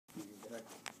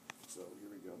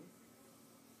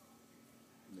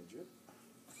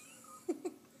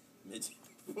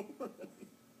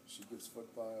foot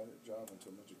job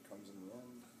until midget comes in the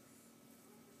room.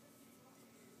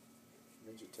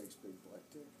 Midget takes big black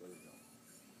dick. There we go.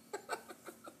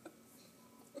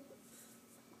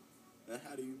 Now,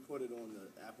 how do you put it on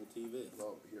the Apple TV?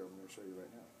 Well, here, I'm going to show you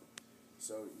right now.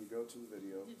 So you go to the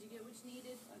video. Did you get what you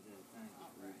needed? I did, thank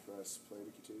you. You press play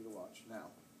to continue to watch.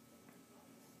 Now,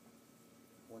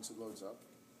 once it loads up,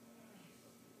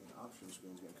 an option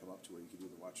screen is going to come up to where you can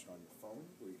either watch it on your phone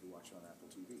or you can watch it on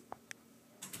Apple TV.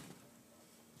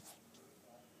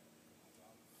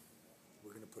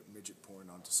 We're going to put midget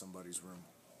porn onto somebody's room.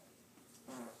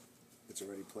 It's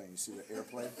already playing. You see the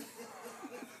airplay?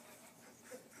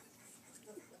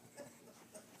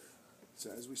 So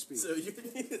as we speak, So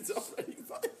it's already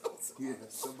vital. yeah,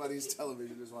 somebody's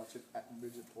television is watching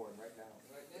midget porn right now.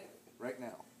 Right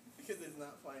now. Because it's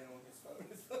not playing on his phone.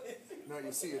 It's playing. No,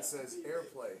 you see it says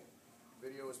AirPlay.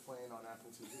 Video is playing on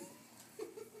Apple TV.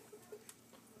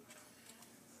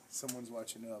 Someone's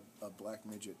watching a black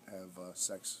midget have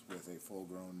sex with a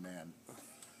full-grown man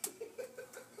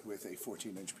with a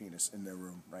 14-inch penis in their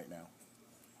room right now.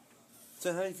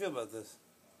 So how do you feel about this?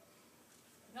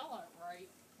 Y'all aren't right.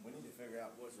 We need to figure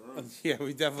out what's wrong. Yeah,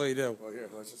 we definitely do. Well, here,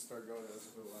 let's just start going. Let's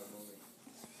put a live moment.